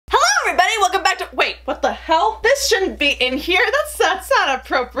this shouldn't be in here. That's not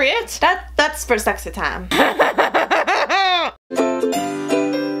appropriate. That's for sexy time.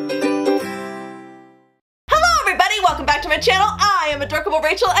 Welcome back to my channel. I am Adorkable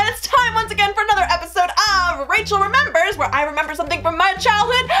Rachel, and it's time once again for another episode of Rachel Remembers, where I remember something from my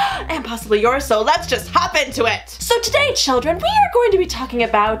childhood, and possibly yours, so let's just hop into it. So today, children, we are going to be talking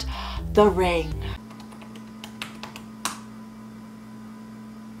about the ring.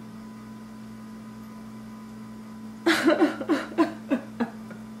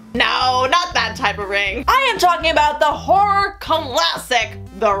 No, not that type of ring. I am talking about the horror classic,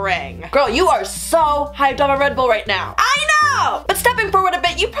 The Ring. Girl, you are so hyped on a Red Bull right now. I know! But stepping forward a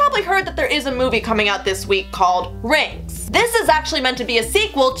bit, you probably heard that there is a movie coming out this week called Rings. This is actually meant to be a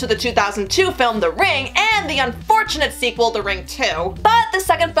sequel to the 2002 film The Ring and the unfortunate sequel The Ring 2. But the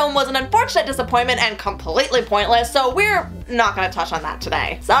second film was an unfortunate disappointment and completely pointless, so we're not gonna touch on that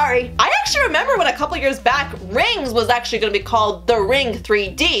today. Sorry. I actually remember when a couple years back, Rings was actually gonna be called The Ring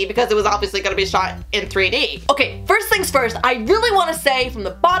 3D because it was obviously gonna be shot in 3D. Okay, first things first, I really wanna say from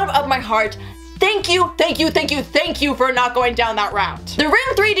the bottom of my heart, thank you for not going down that route. The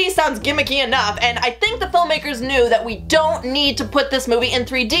Ring 3D sounds gimmicky enough, and I think the filmmakers knew that we don't need to put this movie in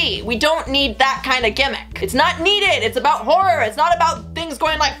 3D. We don't need that kind of gimmick. It's not needed. It's about horror. It's not about things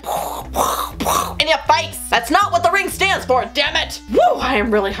going like in your face. That's not what The Ring stands for, damn it. Woo, I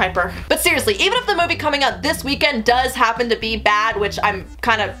am really hyper. But seriously, even if the movie coming out this weekend does happen to be bad, which I'm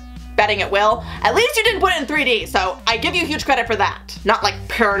kind of betting it will, at least you didn't put it in 3D, so I give you huge credit for that. Not like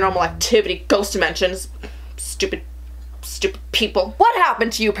Paranormal Activity, Ghost Dimensions. Stupid people. What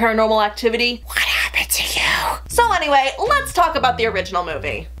happened to you, Paranormal Activity? What happened to you? So anyway, let's talk about the original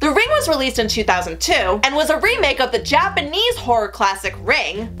movie. The Ring was released in 2002 and was a remake of the Japanese horror classic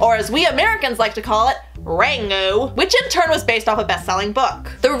Ring, or as we Americans like to call it, Rango, which in turn was based off a best-selling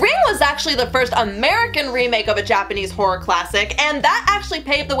book. The Ring was actually the first American remake of a Japanese horror classic, and that actually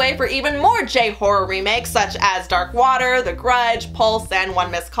paved the way for even more J-horror remakes such as Dark Water, The Grudge, Pulse, and One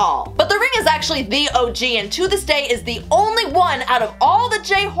Missed Call. But The Ring is actually the OG, and to this day is the only one out of all the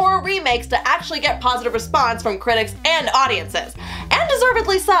J-horror remakes to actually get positive response from critics and audiences, and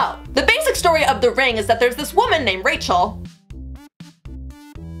deservedly so. The basic story of The Ring is that there's this woman named Rachael,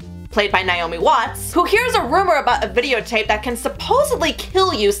 played by Naomi Watts, who hears a rumor about a videotape that can supposedly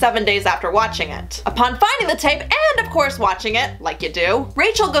kill you 7 days after watching it. Upon finding the tape, and of course watching it, like you do,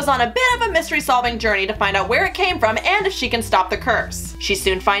 Rachael goes on a bit of a mystery-solving journey to find out where it came from and if she can stop the curse. She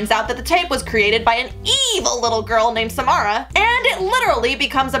soon finds out that the tape was created by an evil little girl named Samara, and it literally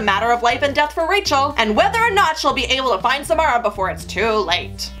becomes a matter of life and death for Rachael, and whether or not she'll be able to find Samara before it's too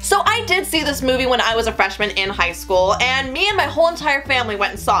late. So I did see this movie when I was a freshman in high school, and me and my whole entire family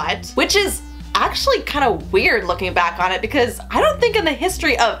went and saw it, which is actually kind of weird looking back on it because I don't think in the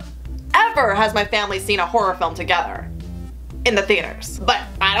history of ever has my family seen a horror film together in the theaters. But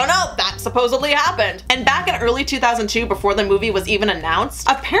I don't know, that supposedly happened. And back in early 2002, before the movie was even announced,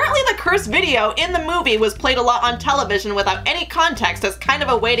 apparently the curse video in the movie was played a lot on television without any context as kind of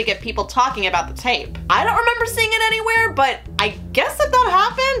a way to get people talking about the tape. I don't remember seeing it anywhere, but I guess if that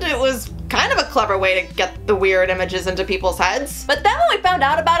happened, it was kind of a clever way to get the weird images into people's heads. But then when we found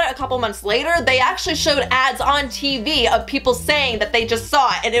out about it a couple months later, they actually showed ads on TV of people saying that they just saw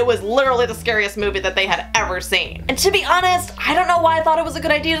it and it was literally the scariest movie that they had ever seen. And to be honest, I don't know why I thought it was a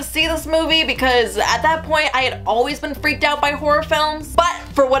good idea to see this movie because at that point I had always been freaked out by horror films. But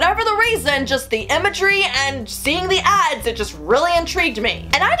for whatever the reason, just the imagery and seeing the ads, it just really intrigued me.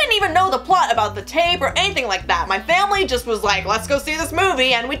 And I didn't even know the plot about the tape or anything like that. My family just was like, let's go see this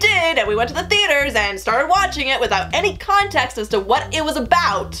movie, and we did, and we went to the theaters and started watching it without any context as to what it was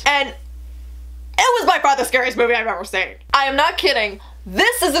about, and it was by far the scariest movie I've ever seen. I am not kidding.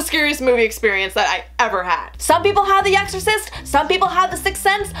 This is the scariest movie experience that I ever had. Some people have The Exorcist, some people have The Sixth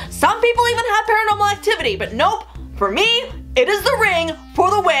Sense, some people even have Paranormal Activity, but nope, for me, it is The Ring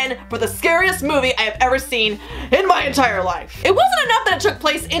for the win for the scariest movie I have ever seen in my entire life. It wasn't enough that it took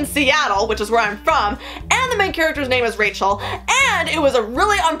place in Seattle, which is where I'm from, and the main character's name is Rachael, and it was a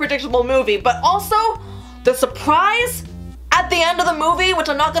really unpredictable movie, but also the surprise at the end of the movie, which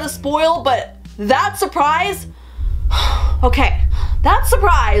I'm not gonna spoil, but that surprise, okay, that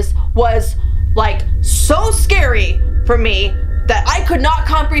surprise was like so scary for me that I could not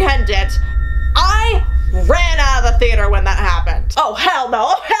comprehend it. I ran out of the theater when that happened. Oh hell no,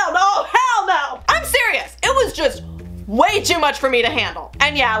 oh hell no, oh hell no! I'm serious, it was just way too much for me to handle.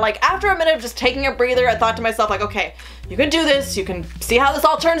 And yeah, like after a minute of just taking a breather, I thought to myself like, okay, you can do this, you can see how this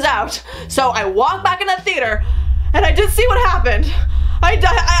all turns out. So I walked back in that theater and I did see what happened.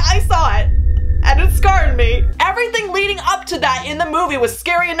 I saw it and it scarred me. Everything leading up to that in the movie was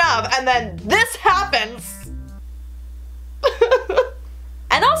scary enough, and then this happens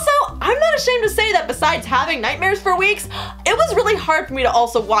I'm not ashamed to say that besides having nightmares for weeks, it was really hard for me to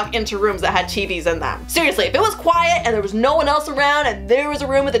also walk into rooms that had TVs in them. Seriously, if it was quiet and there was no one else around and there was a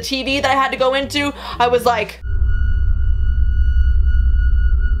room with a TV that I had to go into, I was like,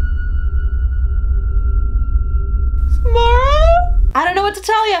 I don't know what to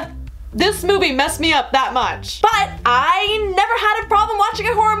tell you. This movie messed me up that much. But I never had a problem watching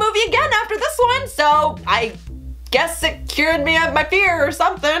a horror movie again after this one, so I guess it cured me of my fear or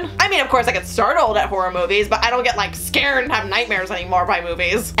something. I mean, of course I get startled at horror movies, but I don't get like scared and have nightmares anymore by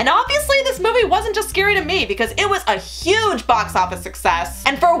movies. And obviously this movie wasn't just scary to me because it was a huge box office success.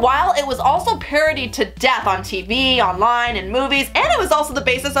 And for a while it was also parodied to death on TV, online, and movies, and it was also the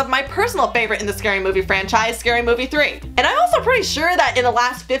basis of my personal favorite in the Scary Movie franchise, Scary Movie 3. And I'm also pretty sure that in the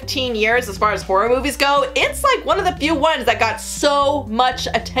last 15 years, as far as horror movies go, it's like one of the few ones that got so much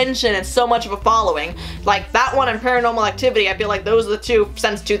attention and so much of a following. Like that one and Paranormal Activity, I feel like those are the two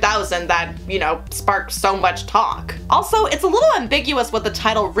since 2000 that, you know, sparked so much talk. Also, it's a little ambiguous what the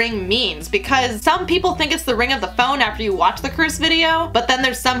title Ring means because some people think it's the ring of the phone after you watch the Curse video, but then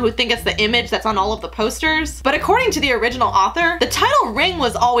there's some who think it's the image that's on all of the posters. But according to the original author, the title Ring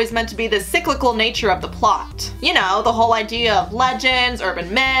was always meant to be the cyclical nature of the plot. You know, the whole idea of legends,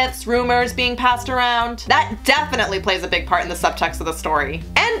 urban myths, rumors being passed around. That definitely plays a big part in the subtext of the story.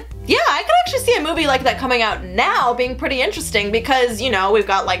 And yeah, I could actually see a movie like that coming out now being pretty interesting because, you know, we've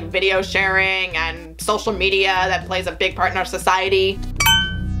got like video sharing and social media that plays a big part in our society.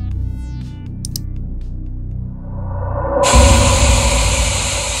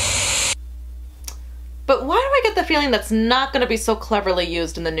 But why do I get the feeling that's not going to be so cleverly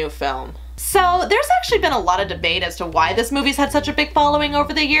used in the new film? So there's actually been a lot of debate as to why this movie's had such a big following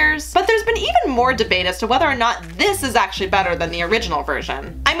over the years, but there's been even more debate as to whether or not this is actually better than the original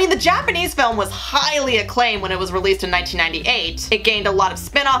version. I mean, the Japanese film was highly acclaimed when it was released in 1998. It gained a lot of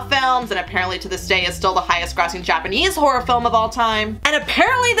spin-off films and apparently to this day is still the highest grossing Japanese horror film of all time. And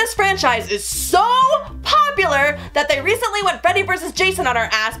apparently this franchise is so popular that they recently went Freddy vs. Jason on our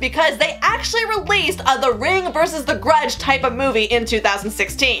ass because they actually released a The Ring vs. The Grudge type of movie in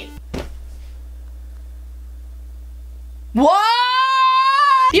 2016. What?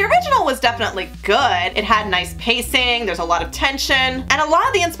 The original was definitely good. It had nice pacing, there's a lot of tension, and a lot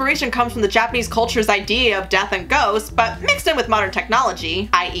of the inspiration comes from the Japanese culture's idea of death and ghosts, but mixed in with modern technology,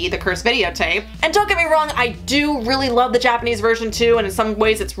 i.e. the Curse videotape. And don't get me wrong, I do really love the Japanese version too, and in some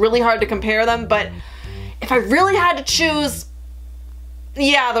ways it's really hard to compare them, but if I really had to choose,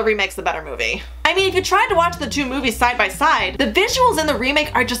 yeah, the remake's the better movie. I mean, if you tried to watch the two movies side by side, the visuals in the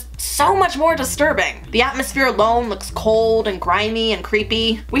remake are just so much more disturbing. The atmosphere alone looks cold and grimy and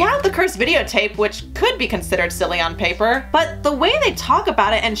creepy. We have the Curse videotape, which could be considered silly on paper, but the way they talk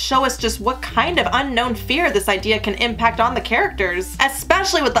about it and show us just what kind of unknown fear this idea can impact on the characters,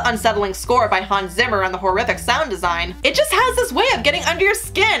 especially with the unsettling score by Hans Zimmer and the horrific sound design, it just has this way of getting under your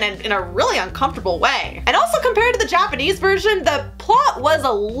skin and in a really uncomfortable way. And also compared to the Japanese version, the plot was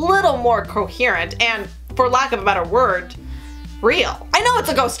a little more coherent and, for lack of a better word, real. I know it's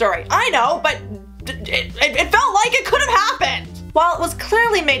a ghost story, I know, but it felt like it could have happened. While it was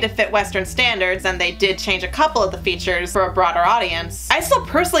clearly made to fit Western standards and they did change a couple of the features for a broader audience, I still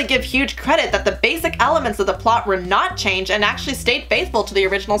personally give huge credit that the basic elements of the plot were not changed and actually stayed faithful to the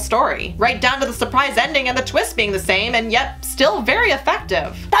original story, right down to the surprise ending and the twist being the same and yet still very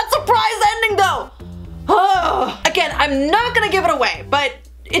effective. That surprise ending though! Again, I'm not gonna give it away, but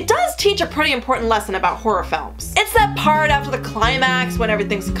it does teach a pretty important lesson about horror films. It's that part after the climax when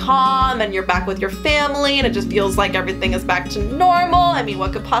everything's calm and you're back with your family and it just feels like everything is back to normal. I mean,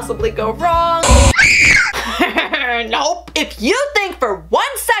 what could possibly go wrong? Nope. If you think for 1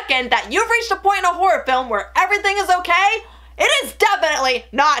 second that you've reached a point in a horror film where everything is okay, it is definitely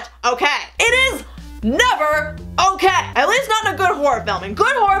not okay. It is never okay. At least not in a good horror film. In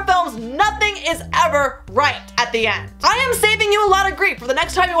good horror films, nothing is ever right at the end. I am saving you a lot of grief for the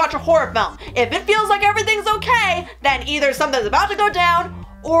next time you watch a horror film. If it feels like everything's okay, then either something's about to go down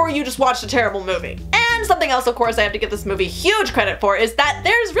or you just watched a terrible movie. And something else, of course, I have to give this movie huge credit for is that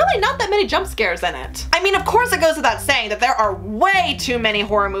there's really not that many jump scares in it. I mean, of course it goes without saying that there are way too many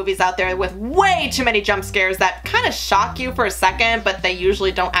horror movies out there with way too many jump scares that kind of shock you for a second, but they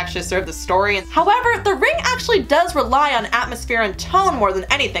usually don't actually serve the story. However, The Ring actually does rely on atmosphere and tone more than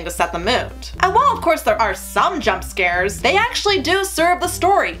anything to set the mood. And while of course there are some jump scares, they actually do serve the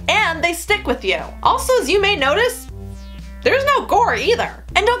story, and they stick with you. Also, as you may notice, there's no gore either.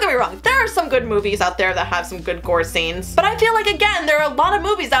 And don't get me wrong, there are some good movies out there that have some good gore scenes, but I feel like, again, there are a lot of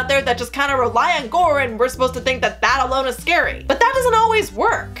movies out there that just kind of rely on gore and we're supposed to think that that alone is scary. But that doesn't always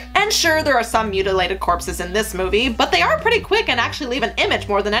work. And And sure, there are some mutilated corpses in this movie, but they are pretty quick and actually leave an image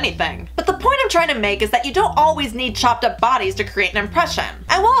more than anything. But the point I'm trying to make is that you don't always need chopped up bodies to create an impression.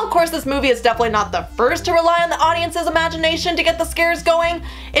 And while of course this movie is definitely not the first to rely on the audience's imagination to get the scares going,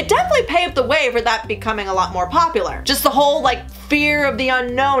 it definitely paved the way for that becoming a lot more popular. Just the whole like fear of the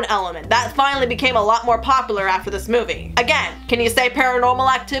unknown element, that finally became a lot more popular after this movie. Again, can you say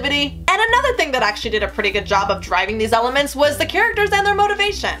Paranormal Activity? And another thing that actually did a pretty good job of driving these elements was the characters and their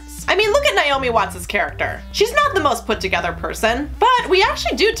motivations. I mean, look at Naomi Watts' character. She's not the most put together person, but we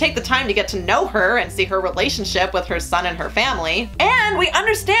actually do take the time to get to know her and see her relationship with her son and her family. And we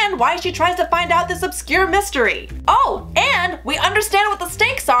understand why she tries to find out this obscure mystery. Oh, and we understand what the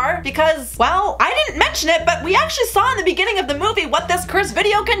stakes are because, well, I didn't mention it, but we actually saw in the beginning of the movie what this cursed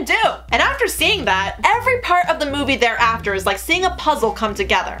video can do. And after seeing that, every part of the movie thereafter is like seeing a puzzle come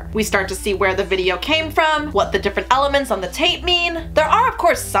together. We start to see where the video came from, what the different elements on the tape mean. There are of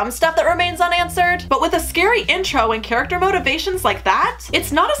course some stuff that remains unanswered, but with a scary intro and character motivations like that,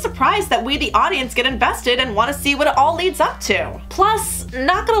 it's not a surprise that we the audience get invested and want to see what it all leads up to. Plus,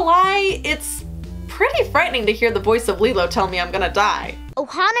 not gonna lie, it's pretty frightening to hear the voice of Lilo tell me I'm gonna die.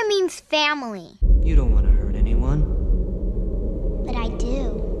 Ohana means family. You don't want to hurt anyone. But I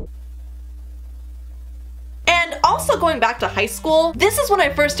do. And also going back to high school, this is when I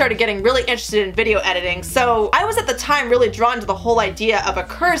first started getting really interested in video editing, so I was at the time really drawn to the whole idea of a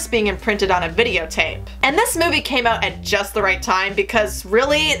curse being imprinted on a videotape. And this movie came out at just the right time because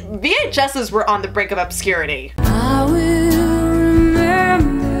really, VHSs were on the brink of obscurity. I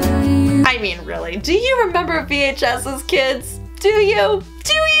mean really, do you remember VHSs, kids? Do you?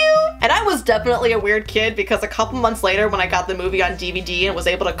 Do you? And I was definitely a weird kid because a couple months later when I got the movie on DVD and was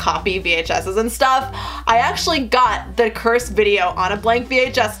able to copy VHSs and stuff, I actually got the cursed video on a blank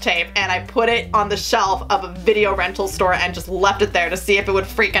VHS tape and I put it on the shelf of a video rental store and just left it there to see if it would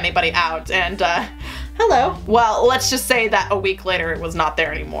freak anybody out. And hello. Well, let's just say that a week later it was not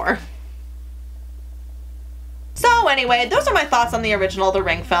there anymore. So anyway, those are my thoughts on the original The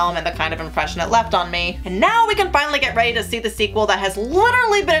Ring film and the kind of impression it left on me. And now we can finally get ready to see the sequel that has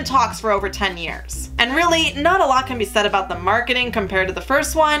literally been in talks for over 10 years. And really, not a lot can be said about the marketing compared to the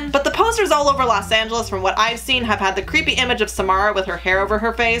first one, but the posters all over Los Angeles from what I've seen have had the creepy image of Samara with her hair over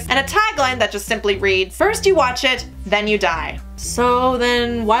her face and a tagline that just simply reads, "First you watch it, then you die." So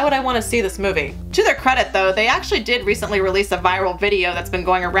then why would I want to see this movie? To their credit though, they actually did recently release a viral video that's been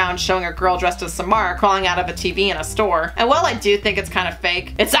going around showing a girl dressed as Samara crawling out of a TV in a store. And while I do think it's kind of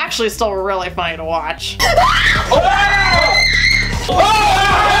fake, it's actually still really funny to watch.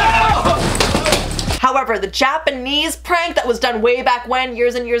 However, the Japanese prank that was done way back when,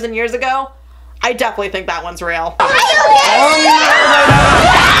 years and years and years ago, I definitely think that one's real.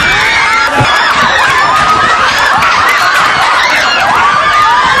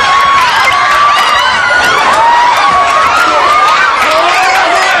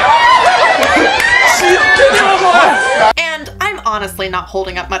 Honestly not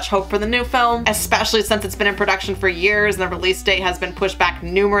holding up much hope for the new film, especially since it's been in production for years and the release date has been pushed back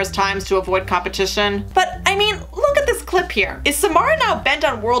numerous times to avoid competition. But I mean, look at this clip here. Is Samara now bent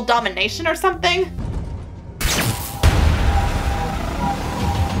on world domination or something?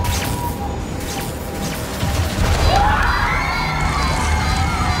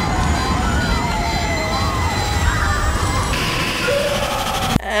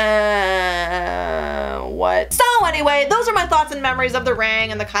 What? So anyway, those are my thoughts and memories of The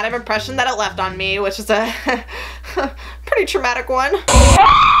Ring and the kind of impression that it left on me, which is a pretty traumatic one.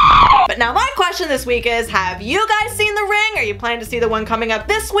 But now my question this week is, have you guys seen The Ring? Are you planning to see the one coming up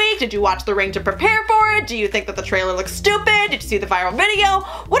this week? Did you watch The Ring to prepare for it? Do you think that the trailer looks stupid? Did you see the viral video?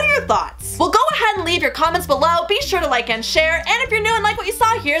 What are your thoughts? Well, go ahead and leave your comments below. Be sure to like and share. And if you're new and like what you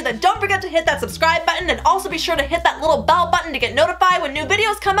saw here, then don't forget to hit that subscribe button and also be sure to hit that little bell button to get notified when new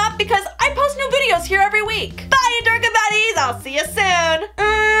videos come up because I post new videos here every week. Bye, Adorkable Baddies! I'll see you soon!